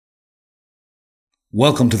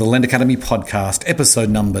Welcome to the Lend Academy podcast, episode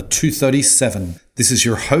number 237. This is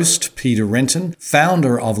your host, Peter Renton,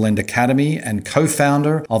 founder of Lend Academy and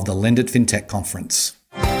co-founder of the Lend It FinTech Conference.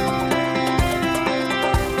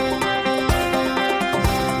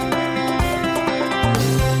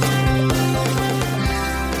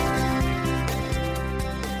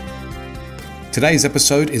 Today's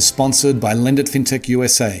episode is sponsored by Lend It FinTech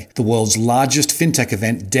USA, the world's largest fintech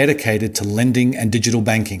event dedicated to lending and digital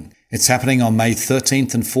banking. It's happening on May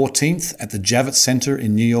 13th and 14th at the Javits Center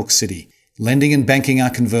in New York City. Lending and banking are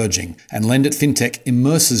converging, and Lend It FinTech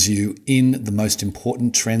immerses you in the most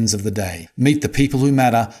important trends of the day. Meet the people who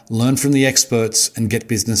matter, learn from the experts, and get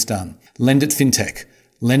business done. Lend It FinTech.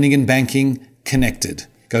 Lending and banking connected.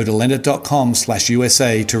 Go to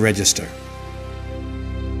lendit.com/USA to register.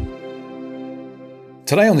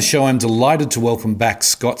 Today on the show, I'm delighted to welcome back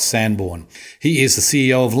Scott Sanborn. He is the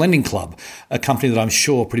CEO of Lending Club, a company that I'm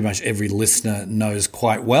sure pretty much every listener knows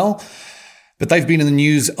quite well. But they've been in the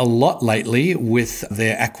news a lot lately with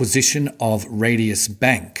their acquisition of Radius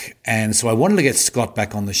Bank. And so I wanted to get Scott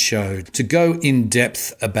back on the show to go in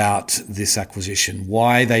depth about this acquisition,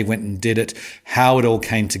 why they went and did it, how it all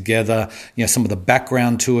came together, some of the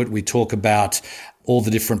background to it. We talk about all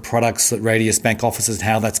the different products that Radius Bank offers and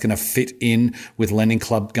how that's going to fit in with Lending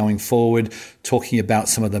Club going forward, talking about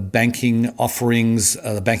some of the banking offerings,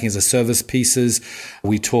 the banking as a service pieces.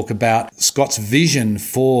 We talk about Scott's vision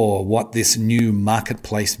for what this new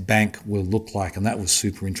marketplace bank will look like, and that was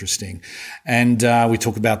super interesting. And we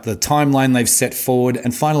talk about the timeline they've set forward,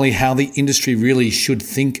 and finally how the industry really should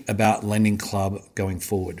think about Lending Club going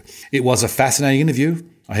forward. It was a fascinating interview.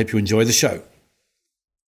 I hope you enjoy the show.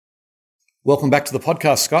 Welcome back to the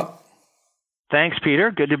podcast, Scott. Thanks, Peter.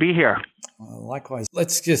 Good to be here. Likewise.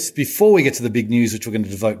 Let's just, before we get to the big news, which we're going to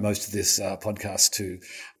devote most of this podcast to,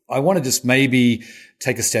 I want to just maybe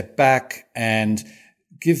take a step back and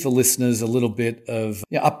give the listeners a little bit of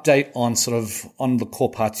update on on the core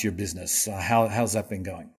parts of your business. How's that been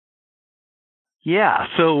going? Yeah,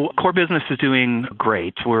 so core business is doing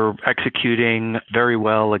great. We're executing very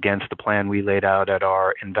well against the plan we laid out at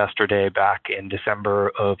our Investor Day back in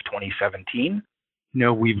December of 2017.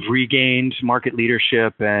 We've regained market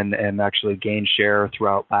leadership and actually gained share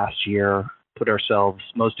throughout last year, put ourselves,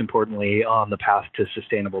 most importantly, on the path to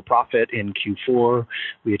sustainable profit in Q4.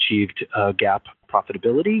 We achieved GAAP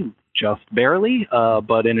profitability, just barely,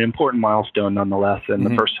 but an important milestone nonetheless, and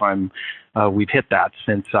the first time we've hit that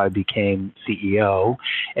since I became CEO,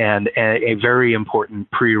 and a very important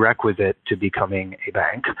prerequisite to becoming a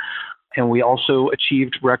bank. And we also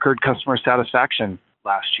achieved record customer satisfaction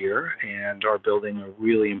last year and are building a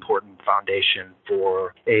really important foundation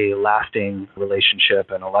for a lasting relationship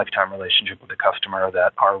and a lifetime relationship with the customer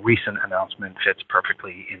that our recent announcement fits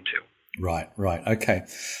perfectly into. Right. Okay.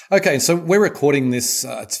 So we're recording this.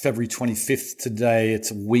 It's February 25th today.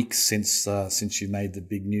 It's a week since you made the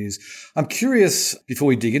big news. I'm curious, before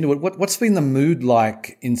we dig into it, what's been the mood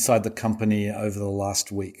like inside the company over the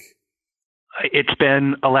last week? It's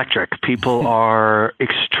been electric. People are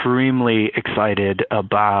extremely excited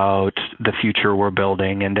about the future we're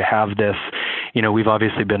building, and to have this, we've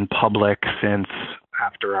obviously been public since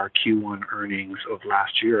after our Q1 earnings of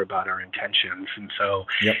last year about our intentions. And so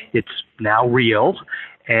It's now real.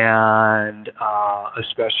 And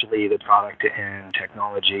especially the product and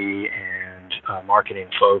technology and marketing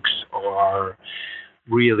folks are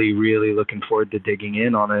really, really looking forward to digging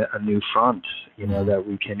in on a new front, that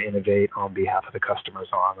we can innovate on behalf of the customers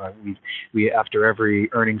on. We after every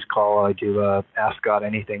earnings call, I do a Ask God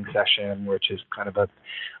Anything session, which is kind of a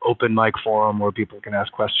open mic forum where people can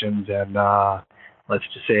ask questions, and let's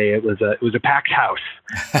just say it was a packed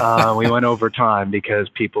house. We went over time because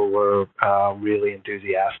people were really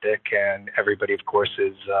enthusiastic, and everybody, of course,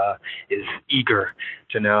 is eager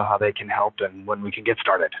to know how they can help and when we can get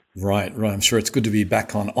started. Right. I'm sure it's good to be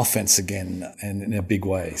back on offense again and in a big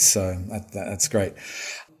way. So that's great.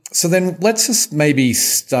 So then let's just maybe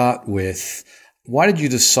start with, why did you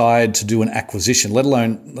decide to do an acquisition, let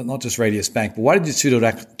alone not just Radius Bank, but why did you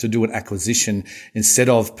choose to do an acquisition instead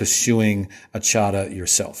of pursuing a charter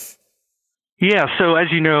yourself? Yeah, so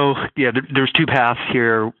as you know, there's two paths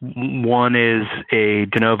here. One is a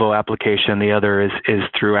de novo application. The other is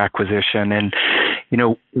through acquisition. And,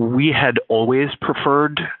 we had always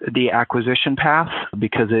preferred the acquisition path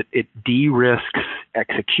because it de-risks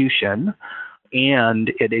execution and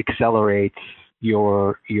it accelerates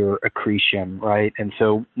your accretion, right? And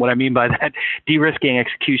so what I mean by that, de-risking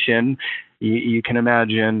execution, you can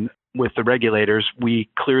imagine with the regulators, we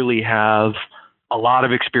clearly have a lot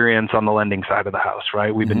of experience on the lending side of the house,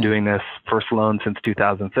 right? We've been doing this first loan since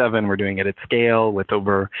 2007. We're doing it at scale with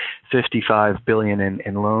over 55 billion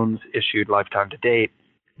in loans issued lifetime to date.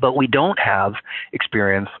 But we don't have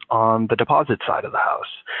experience on the deposit side of the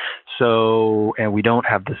house. So, and we don't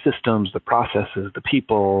have the systems, the processes, the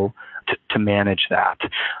people to manage that.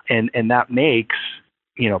 And that makes,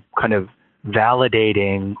 kind of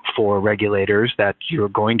validating for regulators that you're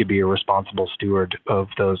going to be a responsible steward of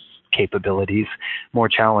those capabilities more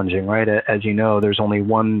challenging, right? As you know, there's only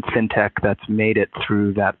one fintech that's made it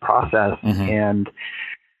through that process, and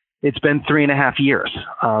it's been 3.5 years.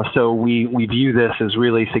 So we view this as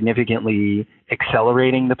really significantly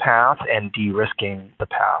accelerating the path and de-risking the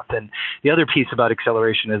path. And the other piece about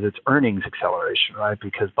acceleration is it's earnings acceleration, right?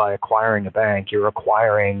 Because by acquiring a bank, you're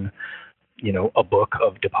acquiring a book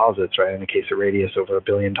of deposits, right? In the case of Radius, over $1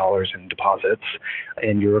 billion in deposits,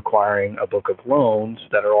 and you're acquiring a book of loans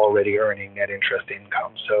that are already earning net interest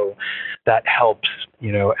income. So that helps,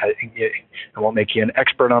 I won't make you an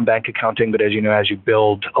expert on bank accounting, but as you know, as you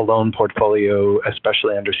build a loan portfolio,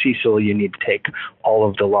 especially under CECL, you need to take all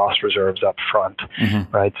of the loss reserves up front,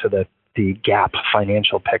 right? So that the GAAP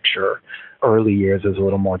financial picture early years is a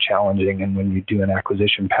little more challenging. And when you do an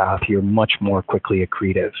acquisition path, you're much more quickly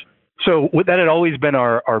accretive. So that had always been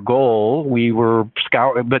our goal. We were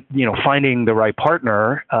scouring, but finding the right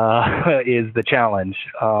partner is the challenge.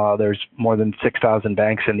 There's more than 6,000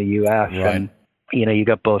 banks in the U.S. Right. And you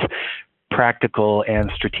got both practical and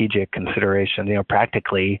strategic consideration.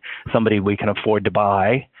 Practically somebody we can afford to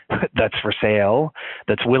buy that's for sale,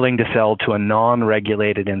 that's willing to sell to a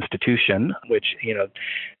non-regulated institution, which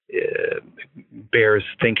bears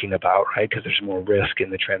thinking about, right? Because there's more risk in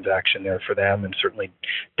the transaction there for them, and certainly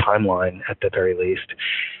timeline at the very least.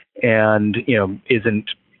 And isn't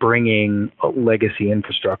bringing a legacy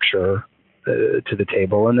infrastructure to the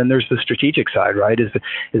table. And then there's the strategic side, right?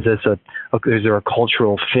 Is there a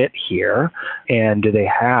cultural fit here? And do they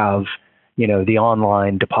have the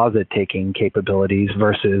online deposit taking capabilities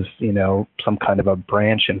versus some kind of a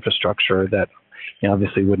branch infrastructure that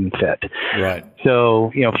obviously wouldn't fit. Right.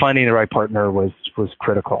 So, finding the right partner was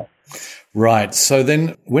critical. Right. So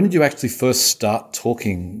then when did you actually first start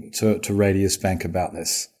talking to Radius Bank about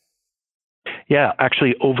this? Yeah,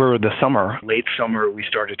 actually over the summer, late summer, we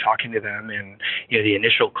started talking to them, and the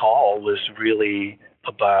initial call was really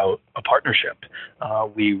about a partnership.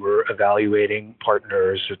 We were evaluating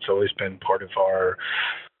partners. It's always been part of our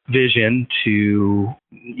vision to,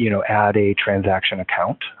 add a transaction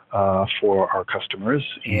account for our customers.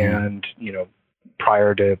 And,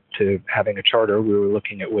 prior to having a charter, we were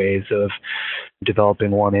looking at ways of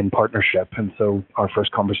developing one in partnership. And so our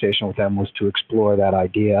first conversation with them was to explore that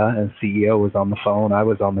idea. And CEO was on the phone, I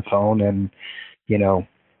was on the phone, and,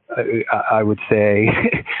 I would say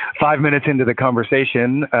 5 minutes into the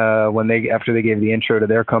conversation, after they gave the intro to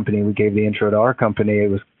their company, we gave the intro to our company.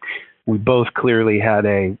 We both clearly had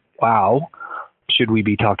a, wow, should we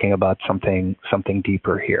be talking about something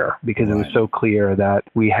deeper here? Because It was so clear that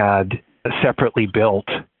we had separately built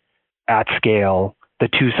at scale the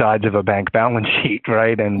two sides of a bank balance sheet,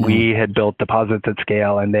 right? And we had built deposits at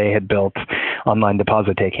scale, and they had built online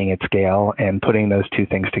deposit taking at scale. And putting those two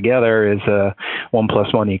things together is 1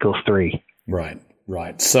 + 1 = 3.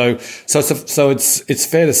 Right. So it's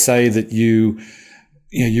fair to say that you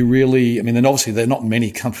really, and obviously there are not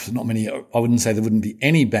many countries, I wouldn't say there wouldn't be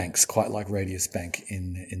any banks quite like Radius Bank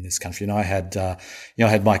in this country. And I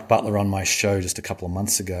had Mike Butler on my show just a couple of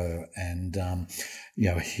months ago, and,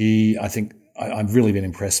 I've really been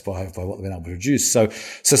impressed by what they've been able to produce. So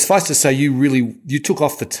suffice to say, you took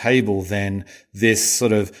off the table then this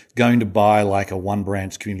sort of going to buy like a one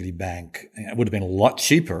branch community bank. It would have been a lot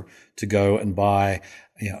cheaper to go and buy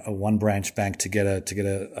a one branch bank to get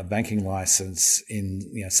a banking license in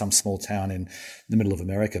some small town in the middle of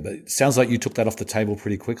America. But it sounds like you took that off the table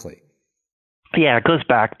pretty quickly. Yeah, it goes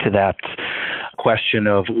back to that question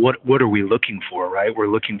of what are we looking for, right? We're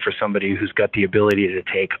looking for somebody who's got the ability to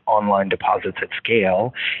take online deposits at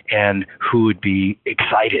scale, and who would be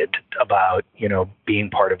excited about being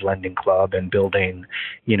part of Lending Club and building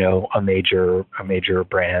a major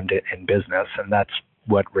brand and business. And that's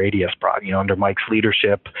what Radius brought. Under Mike's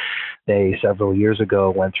leadership, they several years ago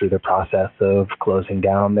went through the process of closing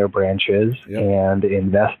down their branches and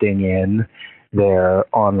investing in their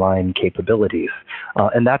online capabilities.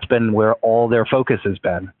 And that's been where all their focus has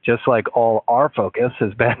been, just like all our focus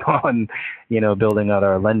has been on, building out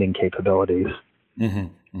our lending capabilities.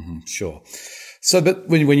 Sure. So, but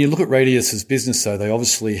when you look at Radius's business, though, they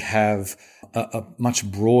obviously have a much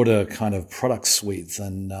broader kind of product suite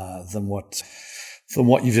than From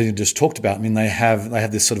what you've just talked about, I mean, they have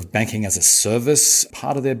this sort of banking as a service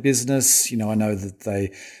part of their business. I know that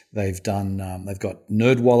they've got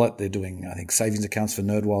NerdWallet. They're doing, I think, savings accounts for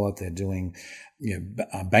NerdWallet. They're doing,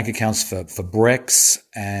 bank accounts for Brex,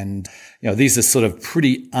 and these are sort of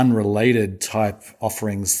pretty unrelated type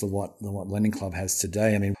offerings to what Lending Club has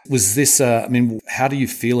today. I mean, was this? How do you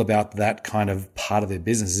feel about that kind of part of their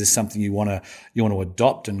business? Is this something you want to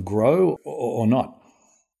adopt and grow, or not?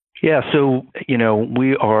 Yeah, so,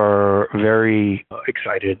 we are very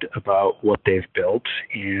excited about what they've built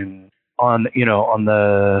on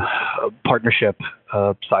the partnership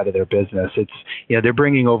side of their business. It's, they're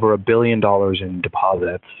bringing over $1 billion in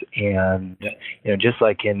deposits, and, just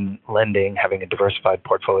like in lending, having a diversified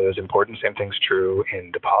portfolio is important. Same thing's true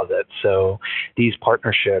in deposits. So these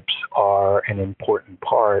partnerships are an important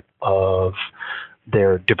part of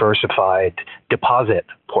their diversified deposit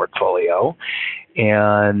portfolio.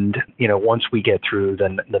 And, once we get through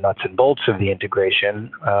the nuts and bolts of the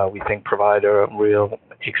integration, we think provide a real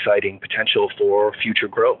exciting potential for future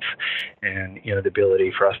growth and, the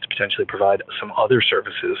ability for us to potentially provide some other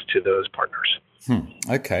services to those partners.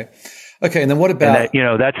 Okay. And then what about,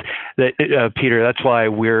 Peter, that's why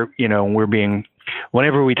we're being,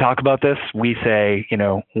 whenever we talk about this, we say,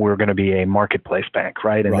 we're going to be a marketplace bank,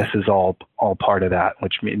 right? And This is all part of that,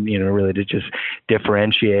 which, really to just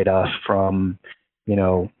differentiate us from,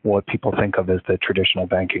 what people think of as the traditional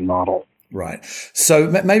banking model. Right. So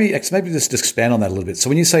maybe just expand on that a little bit. So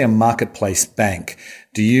when you say a marketplace bank,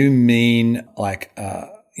 do you mean like,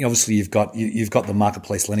 obviously you've got the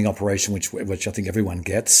marketplace lending operation, which I think everyone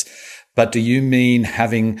gets. But do you mean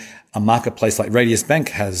having a marketplace like Radius Bank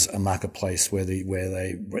has a marketplace where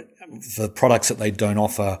the products that they don't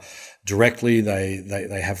offer directly,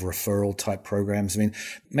 they have referral type programs? I mean,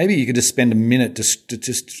 maybe you could just spend a minute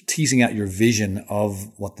just teasing out your vision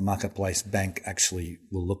of what the marketplace bank actually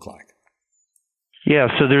will look like. Yeah,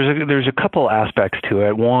 so there's a couple aspects to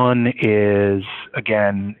it. One is,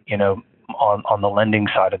 again, on the lending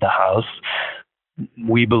side of the house,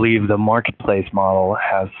 we believe the marketplace model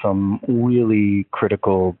has some really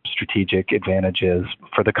critical strategic advantages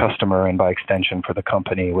for the customer and by extension for the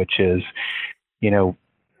company, which is,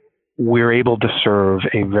 we're able to serve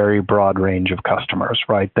a very broad range of customers,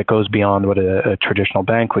 right? That goes beyond what a traditional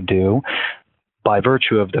bank would do by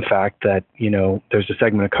virtue of the fact that, there's a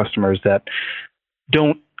segment of customers that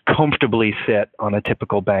don't comfortably sit on a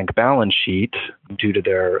typical bank balance sheet due to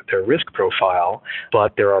their risk profile,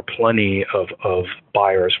 but there are plenty of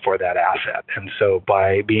buyers for that asset. And so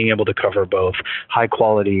by being able to cover both high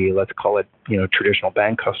quality, let's call it, traditional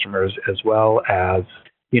bank customers, as well as,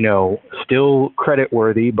 still credit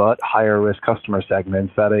worthy, but higher risk customer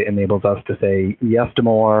segments, that enables us to say yes to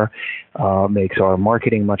more, makes our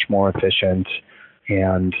marketing much more efficient,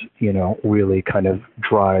 and, really kind of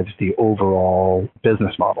drives the overall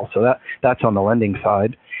business model. So that's on the lending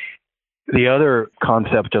side. The other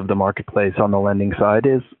concept of the marketplace on the lending side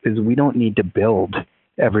is we don't need to build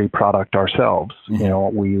every product ourselves.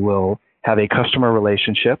 Mm-hmm. We will have a customer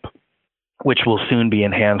relationship, which will soon be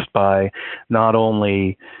enhanced by not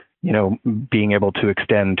only being able to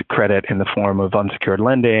extend credit in the form of unsecured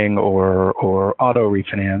lending or auto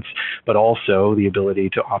refinance, but also the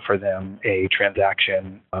ability to offer them a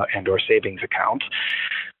transaction and or savings account.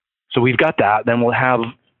 So we've got that. Then we'll have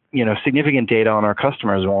significant data on our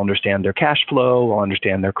customers. We'll understand their cash flow. We'll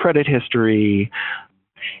understand their credit history.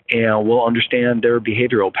 And we'll understand their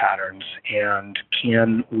behavioral patterns, and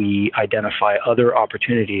can we identify other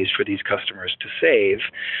opportunities for these customers to save,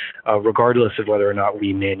 regardless of whether or not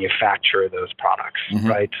we manufacture those products, mm-hmm.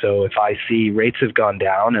 right? So if I see rates have gone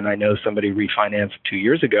down and I know somebody refinanced 2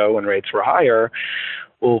 years ago when rates were higher,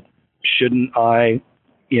 well, shouldn't I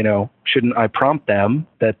prompt them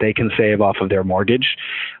that they can save off of their mortgage?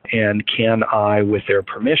 And can I, with their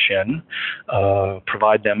permission,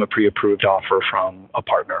 provide them a pre-approved offer from a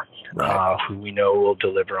partner who we know will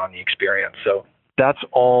deliver on the experience? So that's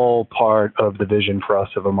all part of the vision for us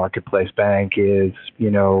of a marketplace bank is,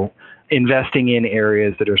 investing in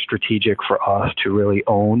areas that are strategic for us to really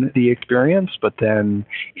own the experience, but then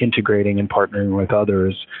integrating and partnering with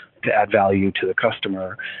others to add value to the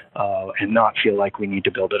customer and not feel like we need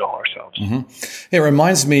to build it all ourselves. Mm-hmm. It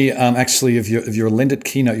reminds me actually of your Lend It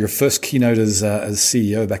keynote, your first keynote as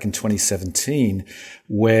CEO back in 2017,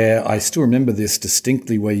 where I still remember this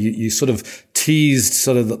distinctly, where you sort of teased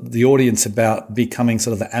sort of the audience about becoming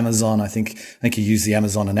sort of the Amazon. I think you used the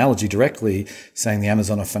Amazon analogy directly, saying the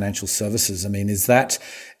Amazon of financial services. I mean, is that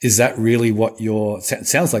really what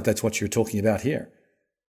sounds like that's what you're talking about here?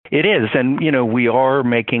 It is. And, we are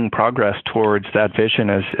making progress towards that vision.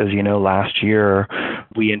 As you know, last year,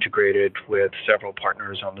 we integrated with several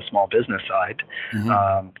partners on the small business side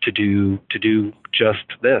to do just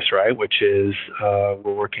this, right? Which is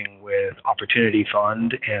we're working with Opportunity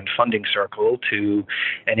Fund and Funding Circle to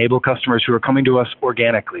enable customers who are coming to us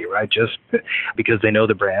organically, right? Just because they know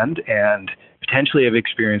the brand and potentially have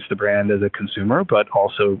experienced the brand as a consumer, but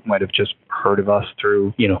also might have just heard of us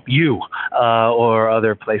through, you or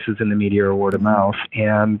other places in the media or word of mouth.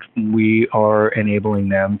 And we are enabling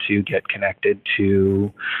them to get connected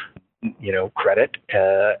to credit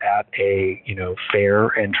at a fair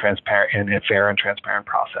and transparent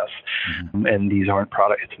process. And these aren't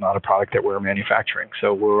it's not a product that we're manufacturing.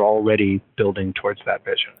 So we're already building towards that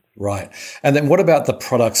vision. Right. And then what about the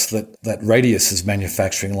products that Radius is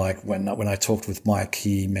manufacturing? Like when I talked with Mike,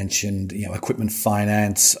 he mentioned, equipment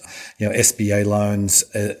finance, SBA loans.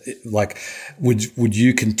 Would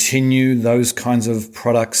you continue those kinds of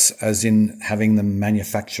products as in having them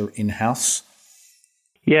manufacture in-house?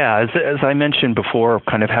 Yeah, as I mentioned before,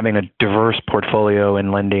 kind of having a diverse portfolio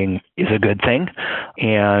in lending is a good thing,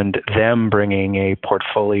 and them bringing a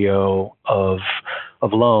portfolio of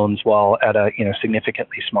loans, while at a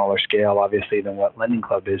significantly smaller scale, obviously, than what Lending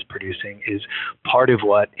Club is producing, is part of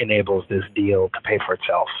what enables this deal to pay for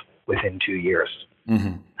itself within 2 years.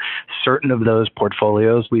 Mm-hmm. Certain of those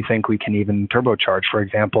portfolios, we think we can even turbocharge. For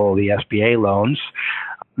example, the SBA loans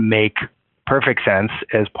make perfect sense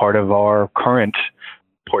as part of our current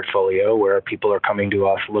portfolio, where people are coming to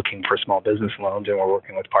us looking for small business loans and we're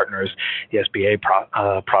working with partners. The SBA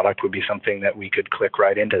product would be something that we could click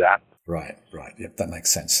right into that. Right. Yep, that makes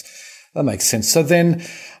sense. So then,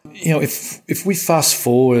 if we fast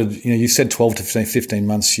forward, you said 12 to 15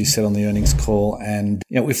 months, you said on the earnings call. And,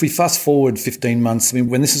 if we fast forward 15 months,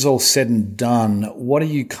 when this is all said and done, what are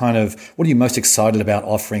you most excited about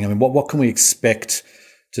offering? What can we expect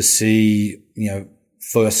to see,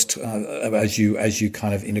 first, as you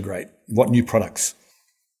kind of integrate? What new products?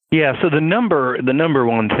 Yeah, so the number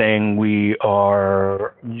one thing we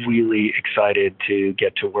are really excited to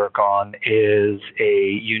get to work on is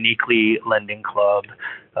a uniquely Lending Club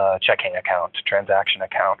checking account, transaction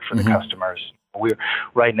account for the customers.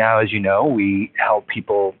 Right now, as you know, we help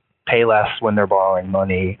people pay less when they're borrowing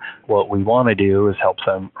money. What we want to do is help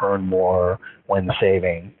them earn more when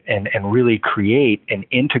saving, and really create an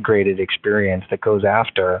integrated experience that goes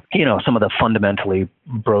after, some of the fundamentally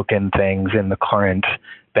broken things in the current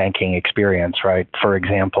banking experience, right? For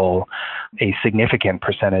example, a significant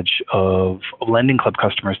percentage of Lending Club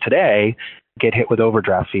customers today get hit with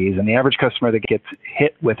overdraft fees, and the average customer that gets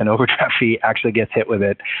hit with an overdraft fee actually gets hit with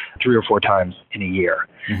it 3 or 4 times in a year.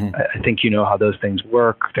 Mm-hmm. I think you know how those things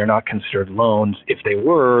work. They're not considered loans. If they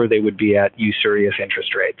were, they would be at usurious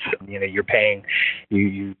interest rates. You're paying,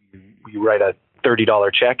 you write a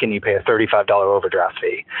 $30 check and you pay a $35 overdraft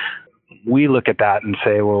fee. We look at that and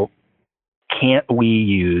say, well, can't we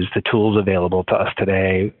use the tools available to us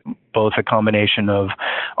today, both a combination of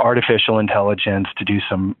artificial intelligence to do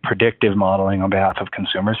some predictive modeling on behalf of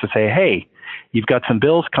consumers to say, hey, you've got some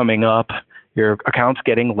bills coming up, your account's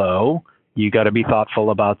getting low, you got to be thoughtful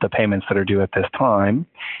about the payments that are due at this time.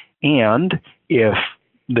 And if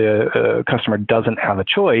the customer doesn't have a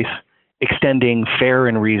choice, extending fair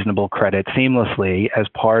and reasonable credit seamlessly as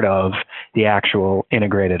part of the actual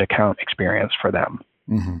integrated account experience for them.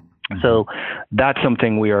 Mm-hmm. So that's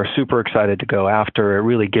something we are super excited to go after. It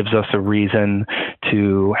really gives us a reason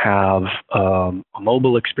to have a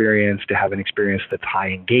mobile experience, to have an experience that's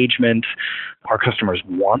high engagement. Our customers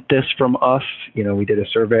want this from us. We did a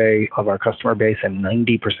survey of our customer base, and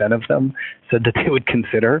 90% of them said that they would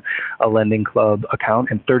consider a Lending Club account,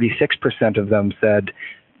 and 36% of them said,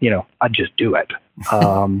 I'd just do it.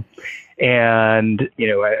 And,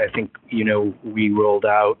 I think, we rolled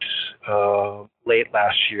out late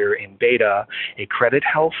last year in beta a credit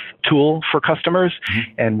health tool for customers,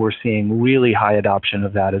 and we're seeing really high adoption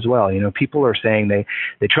of that as well. People are saying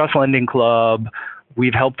they trust Lending Club,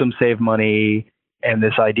 we've helped them save money, and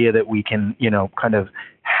this idea that we can, kind of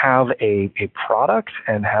have a product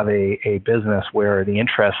and have a business where the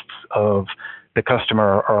interests of the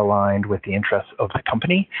customer are aligned with the interests of the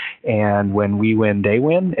company. And when we win, they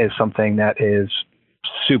win is something that is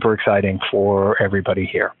super exciting for everybody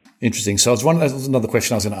here. Interesting. So that's another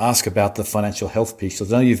question I was going to ask about the financial health piece. So I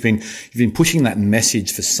know you've been pushing that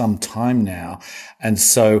message for some time now. And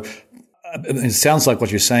so it sounds like what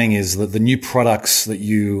you're saying is that the new products that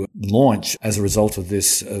you launch as a result of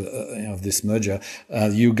this, this merger,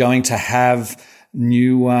 you're going to have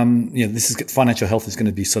new, financial health is going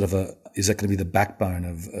to be sort of is that going to be the backbone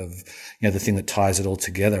of the thing that ties it all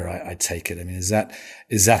together? I take it. I mean, is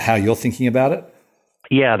that how you're thinking about it?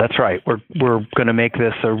 Yeah, that's right. We're going to make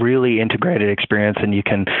this a really integrated experience, and you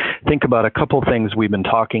can think about a couple things we've been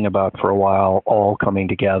talking about for a while, all coming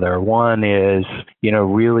together. One is,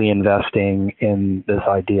 really investing in this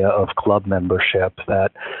idea of club membership,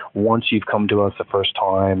 that once you've come to us the first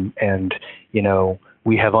time and,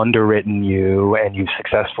 we have underwritten you and you've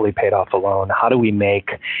successfully paid off the loan, how do we make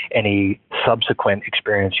any subsequent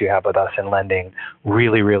experience you have with us in lending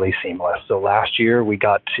really, really seamless? So last year we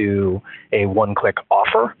got to a one-click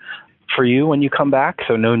offer for you when you come back.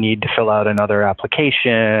 So no need to fill out another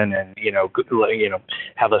application and,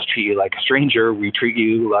 have us treat you like a stranger. We treat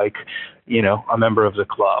you like, a member of the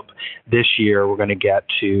club. This year we're going to get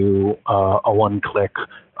to a one-click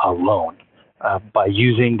loan. By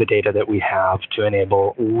using the data that we have to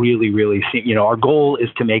enable really, our goal is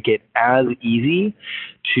to make it as easy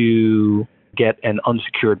to get an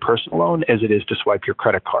unsecured personal loan as it is to swipe your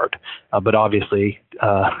credit card. But obviously,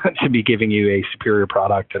 to be giving you a superior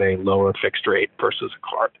product at a lower fixed rate versus a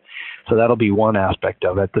card. So that'll be one aspect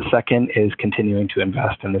of it. The second is continuing to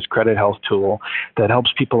invest in this credit health tool that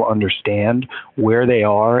helps people understand where they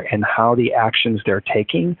are and how the actions they're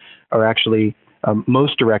taking are actually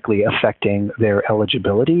most directly affecting their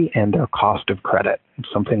eligibility and their cost of credit. It's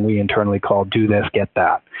something we internally call do this, get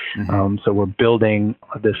that. Mm-hmm. So we're building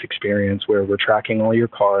this experience where we're tracking all your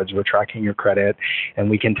cards, we're tracking your credit, and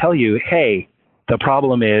we can tell you, hey, the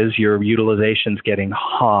problem is your utilization's getting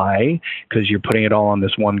high because you're putting it all on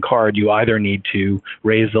this one card. You either need to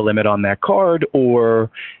raise the limit on that card or,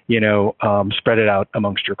 spread it out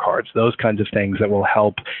amongst your cards. Those kinds of things that will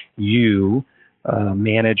help you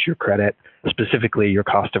manage your credit, specifically your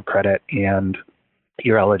cost of credit and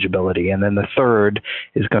your eligibility. And then the third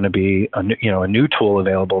is going to be a new tool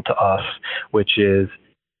available to us, which is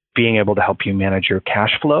being able to help you manage your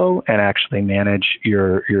cash flow and actually manage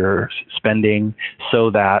your spending so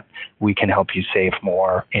that we can help you save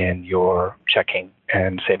more in your checking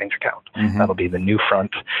and savings account. Mm-hmm. That'll be the new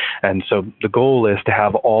front. And so the goal is to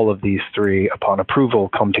have all of these three, upon approval,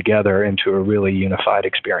 come together into a really unified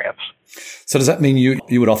experience. So does that mean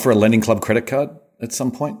you would offer a Lending Club credit card at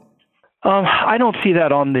some point? I don't see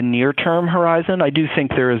that on the near-term horizon. I do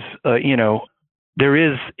think there is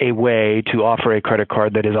a way to offer a credit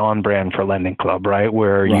card that is on brand for Lending Club, right?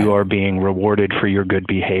 Where you are being rewarded for your good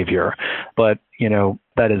behavior. But,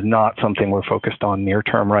 that is not something we're focused on near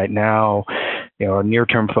term right now. Our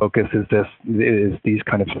near-term focus is these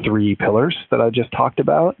kind of three pillars that I just talked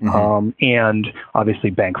about, mm-hmm. And obviously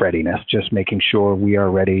bank readiness, just making sure we are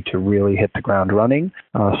ready to really hit the ground running,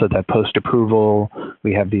 so that post-approval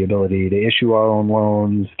we have the ability to issue our own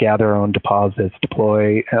loans, gather our own deposits,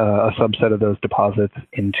 deploy a subset of those deposits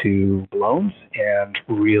into loans, and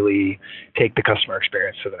really take the customer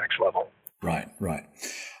experience to the next level. Right.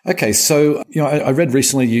 Okay, so I read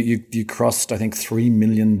recently you crossed, I think, 3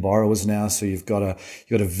 million borrowers now, so you've got a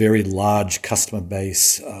very large customer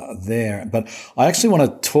base there. But I actually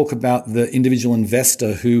want to talk about the individual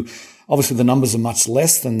investor who, obviously, the numbers are much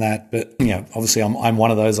less than that. But obviously, I'm one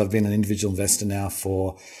of those. I've been an individual investor now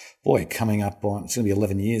for coming up on, it's going to be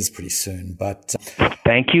 11 years pretty soon. But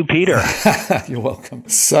thank you, Peter. You're welcome.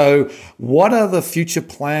 So what are the future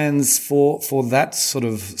plans for that sort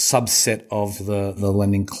of subset of the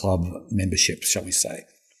Lending Club membership, shall we say?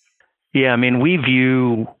 Yeah, I mean, we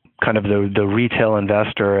view kind of the retail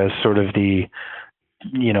investor as sort of the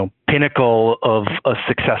pinnacle of a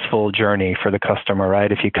successful journey for the customer,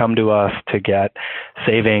 right? If you come to us to get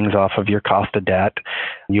savings off of your cost of debt,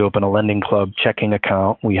 you open a Lending Club checking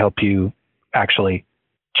account, we help you actually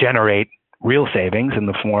generate real savings in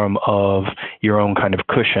the form of your own kind of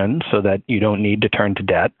cushion so that you don't need to turn to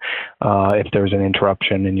debt if there's an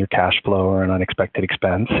interruption in your cash flow or an unexpected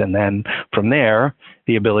expense. And then from there,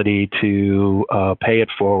 the ability to pay it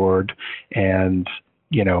forward and,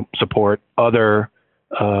 support other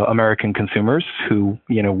American consumers who,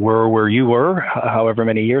 were where you were however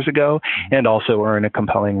many years ago, and also earn a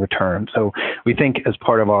compelling return. So we think as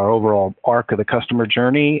part of our overall arc of the customer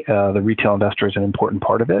journey, the retail investor is an important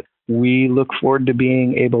part of it. We look forward to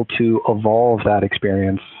being able to evolve that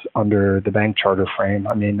experience under the bank charter frame.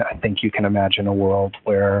 I mean, I think you can imagine a world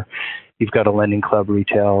where you've got a Lending Club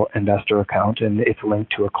retail investor account and it's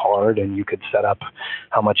linked to a card, and you could set up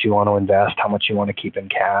how much you want to invest, how much you want to keep in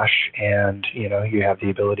cash, and you have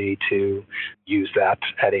the ability to use that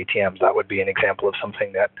at ATMs. That would be an example of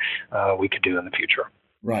something that we could do in the future.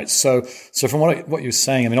 Right. So from what you're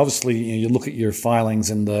saying, I mean, obviously, you look at your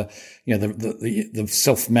filings, and the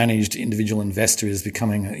self-managed individual investor is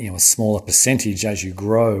becoming a smaller percentage as you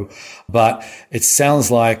grow, but it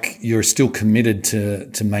sounds like you're still committed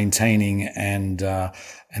to maintaining and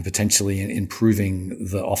potentially improving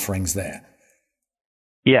the offerings there.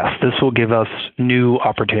 Yes, this will give us new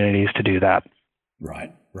opportunities to do that.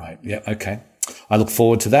 Right. Yeah. Okay. I look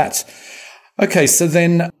forward to that. Okay. So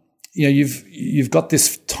then, you've got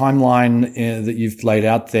this timeline that you've laid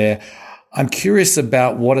out there. I'm curious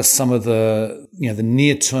about what are some of the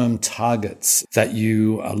near-term targets that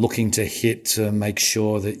you are looking to hit to make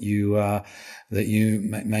sure that you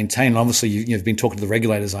maintain. Obviously, you've been talking to the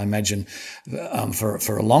regulators, I imagine,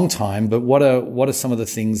 for a long time. But what are some of the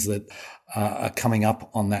things that are coming up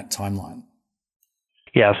on that timeline?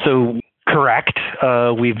 Yeah. So correct.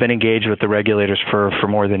 We've been engaged with the regulators for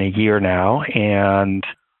more than a year now, and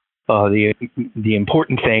the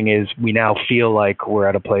important thing is we now feel like we're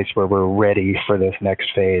at a place where we're ready for this next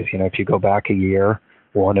phase. If you go back a year,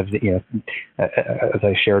 one of the, as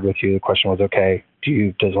I shared with you, the question was, okay,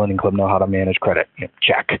 does Lending Club know how to manage credit?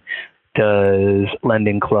 Check. Is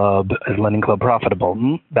Lending Club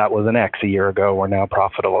profitable? That was an X a year ago. We're now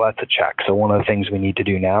profitable. That's a check. So one of the things we need to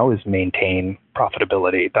do now is maintain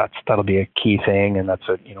profitability. That'll be a key thing, and that's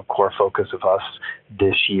a core focus of us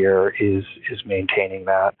this year is maintaining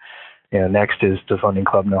that. Next is, does Lending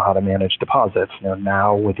Club know how to manage deposits?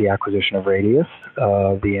 Now with the acquisition of Radius,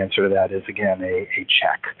 the answer to that is again a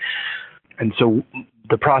check. And so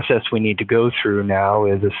the process we need to go through now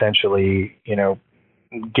is essentially,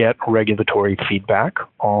 get regulatory feedback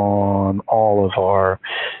on all of our,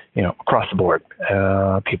 across the board,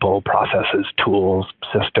 people, processes, tools,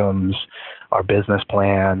 systems, our business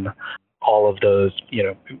plan, all of those,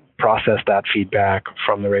 process that feedback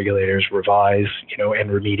from the regulators, revise, and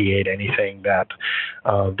remediate anything that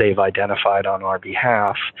they've identified on our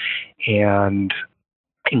behalf, and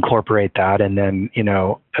incorporate that, and then,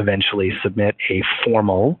 eventually submit a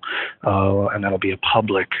formal, and that'll be a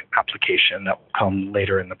public application that will come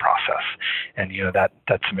later in the process. And,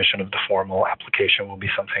 that submission of the formal application will be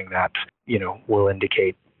something that, will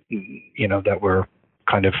indicate, that we're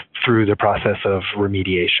kind of through the process of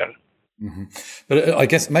remediation. Mm-hmm. But I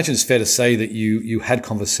imagine it's fair to say that you had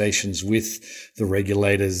conversations with the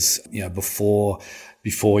regulators, before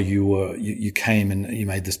you came and you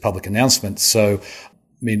made this public announcement. So,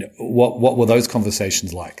 I mean, what were those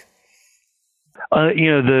conversations like?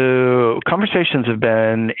 The conversations have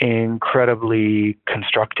been incredibly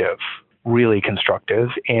constructive, really constructive.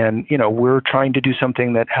 And, we're trying to do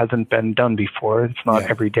something that hasn't been done before. It's not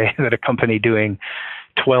every day that a company doing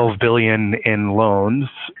 $12 billion in loans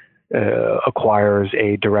acquires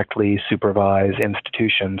a directly supervised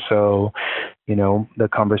institution. So, the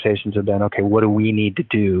conversations have been, okay, what do we need to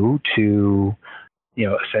do to,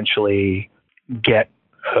 essentially get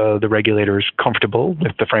the regulators comfortable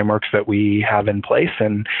with the frameworks that we have in place,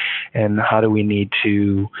 and how do we need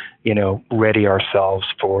to, ready ourselves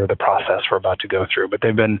for the process we're about to go through. But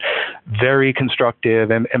they've been very constructive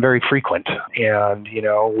and very frequent. And,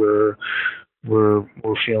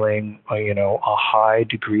 we're feeling, a high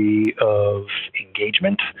degree of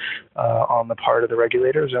engagement on the part of the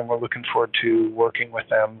regulators, and we're looking forward to working with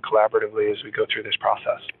them collaboratively as we go through this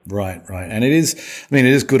process. Right. And it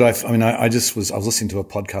is good. I was listening to a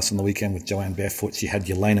podcast on the weekend with Joanne Barefoot. She had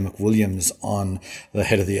Yelena McWilliams on, the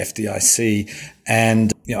head of the FDIC.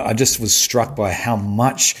 And, I just was struck by how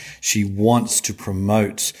much she wants to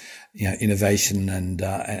promote innovation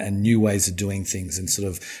and new ways of doing things, and sort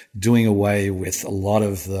of doing away with a lot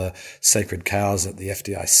of the sacred cows at the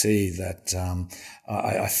FDIC that,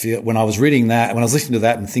 I feel when I was reading that, when I was listening to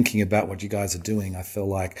that and thinking about what you guys are doing, I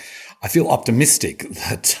feel optimistic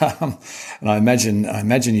that, and I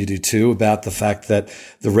imagine you do too, about the fact that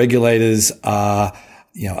the regulators are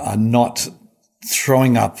not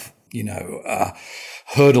throwing up,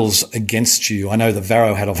 hurdles against you. I know the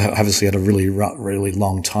Varo obviously had a really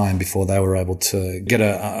long time before they were able to get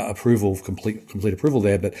complete approval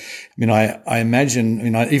there. But I imagine,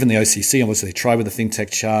 even the OCC, obviously they tried with the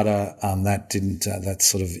FinTech Charter, that didn't, that's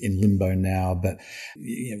sort of in limbo now. But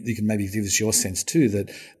you can maybe give us your sense too,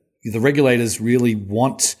 that the regulators really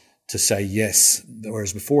want to say yes,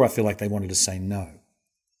 whereas before I feel like they wanted to say no.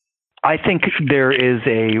 I think there is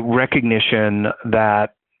a recognition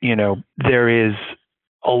that, there is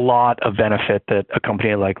a lot of benefit that a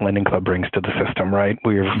company like Lending Club brings to the system, right?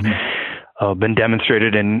 We've been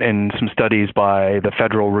demonstrated in some studies by the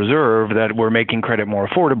Federal Reserve that we're making credit more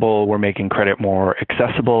affordable, we're making credit more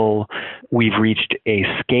accessible. We've reached a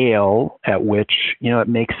scale at which, it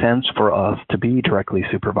makes sense for us to be directly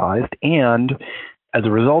supervised. And as a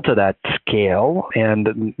result of that scale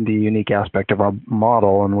and the unique aspect of our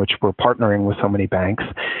model in which we're partnering with so many banks,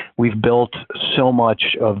 we've built so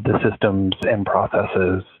much of the systems and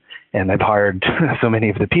processes, and I've hired so many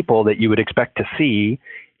of the people that you would expect to see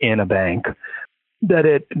in a bank that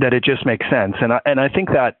it just makes sense. And I think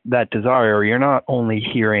that desire, you're not only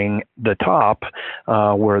hearing the top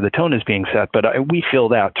where the tone is being set, but we feel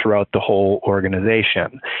that throughout the whole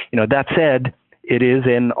organization. That said, it is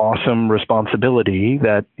an awesome responsibility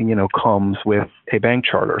that, comes with a bank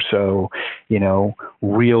charter. So,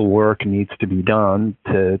 real work needs to be done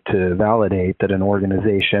to validate that an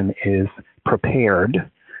organization is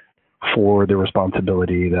prepared for the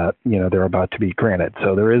responsibility that, they're about to be granted.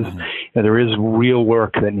 So there is real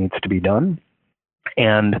work that needs to be done.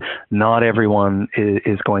 And not everyone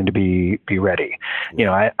is going to be ready.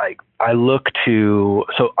 I look to,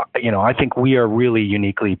 I think we are really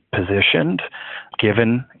uniquely positioned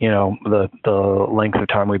given, the length of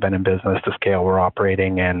time we've been in business, the scale we're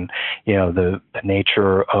operating, and, the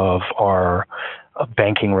nature of our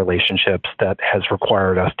banking relationships that has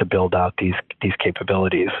required us to build out these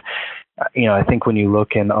capabilities. I think when you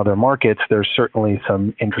look in other markets, there's certainly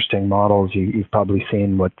some interesting models. You've probably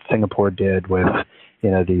seen what Singapore did with,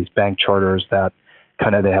 these bank charters that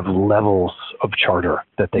they have levels of charter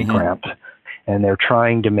that they grant. And they're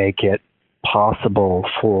trying to make it possible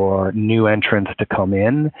for new entrants to come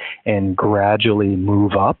in and gradually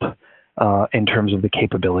move up in terms of the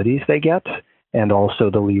capabilities they get and also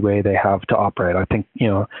the leeway they have to operate. I think,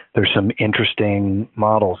 there's some interesting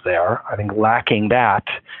models there. I think lacking that,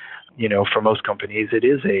 for most companies, it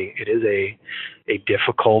is a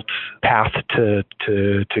difficult path to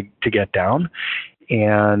get down.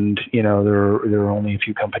 And, there are only a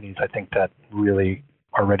few companies, I think, that really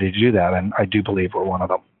are ready to do that. And I do believe we're one of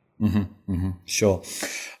them. Sure.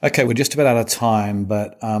 Okay, we're just about out of time,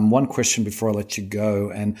 but one question before I let you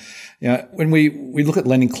go. And when we look at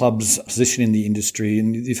Lending Club's position in the industry,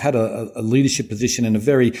 and you've had a leadership position and a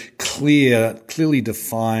very clearly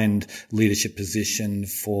defined leadership position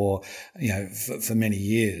for many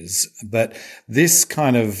years, but this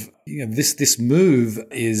kind of this move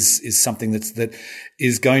is something that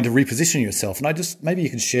is going to reposition yourself. And maybe you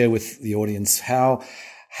can share with the audience how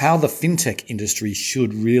the fintech industry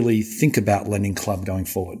should really think about Lending Club going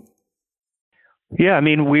forward. Yeah,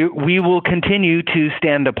 we will continue to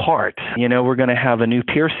stand apart. We're going to have a new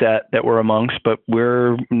peer set that we're amongst, but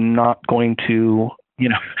we're not going to,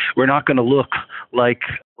 we're not going to look like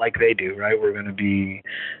they do, right? We're going to be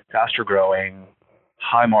faster growing,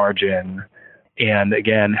 high margin, and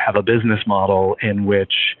again, have a business model in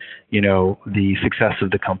which, the success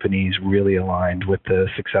of the company is really aligned with the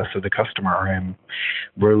success of the customer. And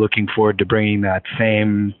we're looking forward to bringing that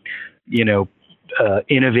same,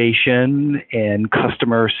 innovation and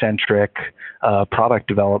customer-centric product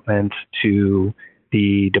development to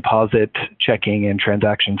the deposit, checking, and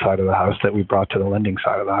transaction side of the house that we brought to the lending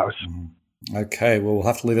side of the house. Okay, well, we'll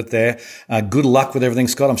have to leave it there. Good luck with everything,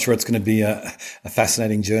 Scott. I'm sure it's going to be a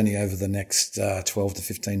fascinating journey over the next 12 to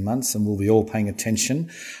 15 months, and we'll be all paying attention.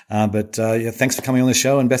 But thanks for coming on the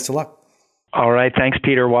show, and best of luck. All right. Thanks,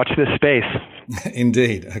 Peter. Watch this space.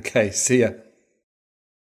 Indeed. Okay, see ya.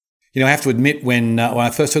 I have to admit, when I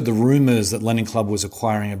first heard the rumors that Lending Club was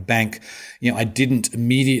acquiring a bank, I didn't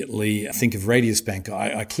immediately think of Radius Bank.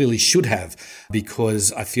 I clearly should have,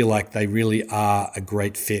 because I feel like they really are a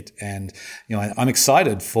great fit. And, I'm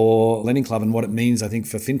excited for Lending Club and what it means, I think,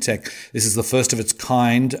 for fintech. This is the first of its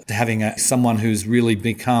kind, having someone who's really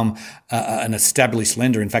become an established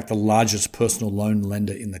lender, in fact, the largest personal loan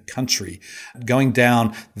lender in the country. Going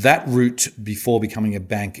down that route before becoming a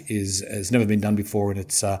bank has never been done before, and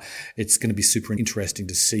it's going to be super interesting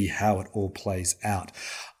to see how it all plays out.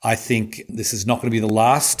 I think this is not going to be the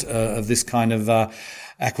last of this kind of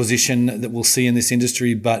acquisition that we'll see in this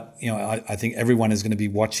industry, but I think everyone is going to be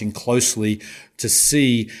watching closely to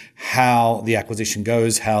see how the acquisition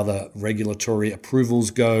goes, how the regulatory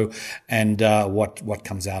approvals go, and what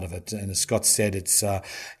comes out of it. And as Scott said, it's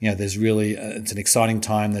there's really it's an exciting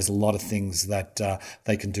time. There's a lot of things that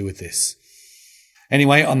they can do with this.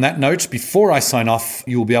 Anyway, on that note, before I sign off,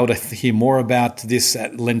 you will be able to hear more about this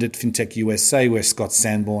at Lendit FinTech USA, where Scott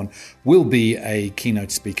Sanborn will be a keynote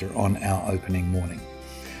speaker on our opening morning.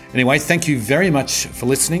 Anyway, thank you very much for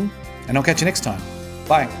listening, and I'll catch you next time.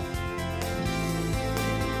 Bye.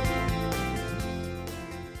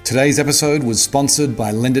 Today's episode was sponsored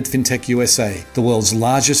by Lendit Fintech USA, the world's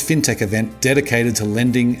largest fintech event dedicated to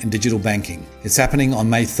lending and digital banking. It's happening on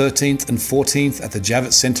May 13th and 14th at the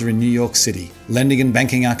Javits Center in New York City. Lending and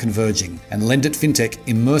banking are converging, and Lendit Fintech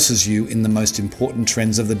immerses you in the most important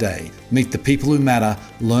trends of the day. Meet the people who matter,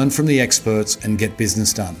 learn from the experts, and get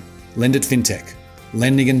business done. Lendit Fintech.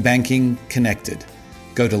 Lending and banking connected.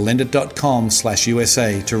 Go to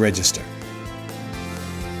lendit.com/USA to register.